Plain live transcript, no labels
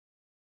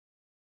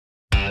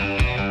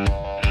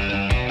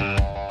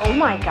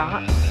my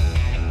God.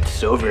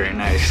 So very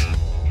nice.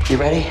 You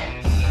ready?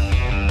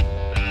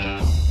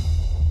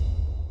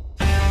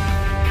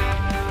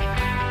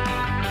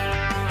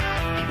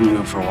 You wanna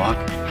go for a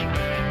walk?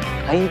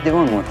 How you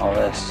doing with all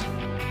this?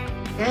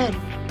 Good.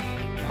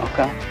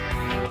 Okay.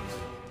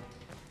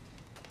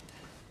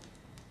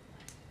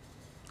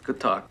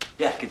 Good talk.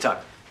 Yeah, good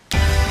talk.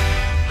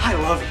 I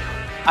love you.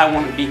 I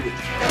want to be with you.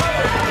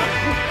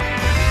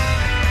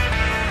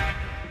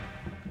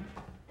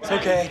 It's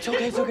okay. It's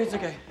okay. It's okay. It's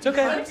okay. It's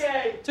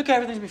okay. It's okay.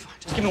 Everything's gonna be fine.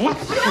 Just give me one.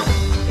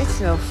 It's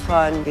no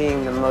fun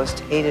being the most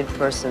hated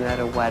person at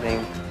a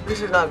wedding.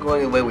 This is not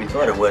going the way we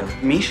thought it would.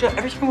 Misha,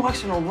 every time he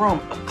walks in a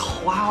room, a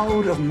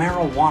cloud of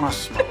marijuana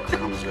smoke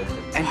comes with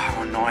it. And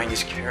how annoying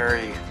is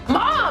Carrie?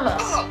 Mom!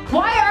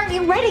 Why aren't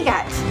you ready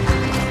yet?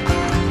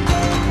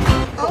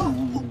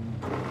 I'm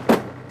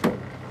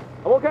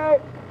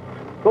okay.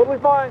 Totally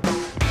fine.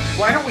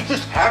 Why don't we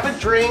just have a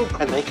drink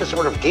and make a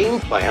sort of game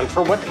plan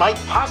for what might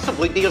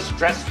possibly be a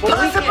stressful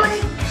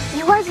weekend?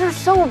 You guys are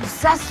so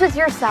obsessed with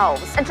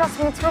yourselves. And trust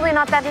me, it's really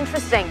not that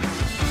interesting.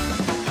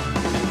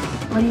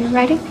 Are you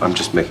ready? I'm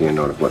just making a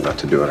note of what not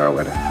to do at our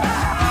wedding.